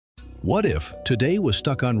What if today was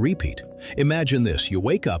stuck on repeat? Imagine this, you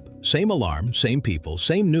wake up, same alarm, same people,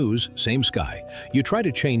 same news, same sky. You try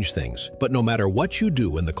to change things, but no matter what you do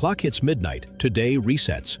when the clock hits midnight, today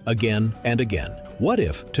resets again and again. What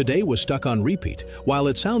if today was stuck on repeat? While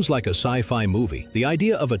it sounds like a sci-fi movie, the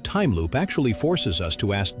idea of a time loop actually forces us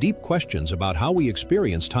to ask deep questions about how we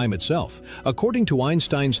experience time itself. According to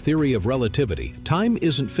Einstein's theory of relativity, time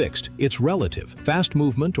isn't fixed, it's relative. Fast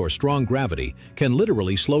movement or strong gravity can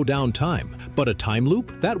literally slow down time. But a time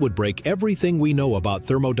loop? That would break everything we know about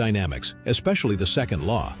thermodynamics, especially the second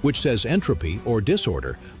law, which says entropy or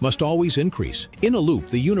disorder must always increase. In a loop,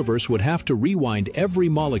 the universe would have to rewind every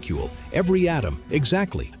molecule, every atom.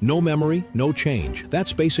 Exactly. No memory, no change.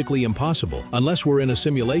 That's basically impossible, unless we're in a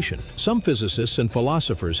simulation. Some physicists and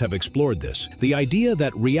philosophers have explored this. The idea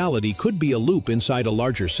that reality could be a loop inside a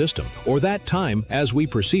larger system, or that time, as we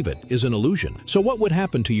perceive it, is an illusion. So what would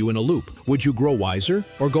happen to you in a loop? Would you grow wiser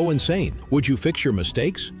or go insane? Would you fix your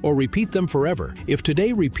mistakes or repeat them forever? If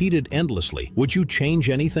today repeated endlessly, would you change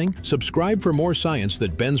anything? Subscribe for more science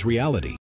that bends reality.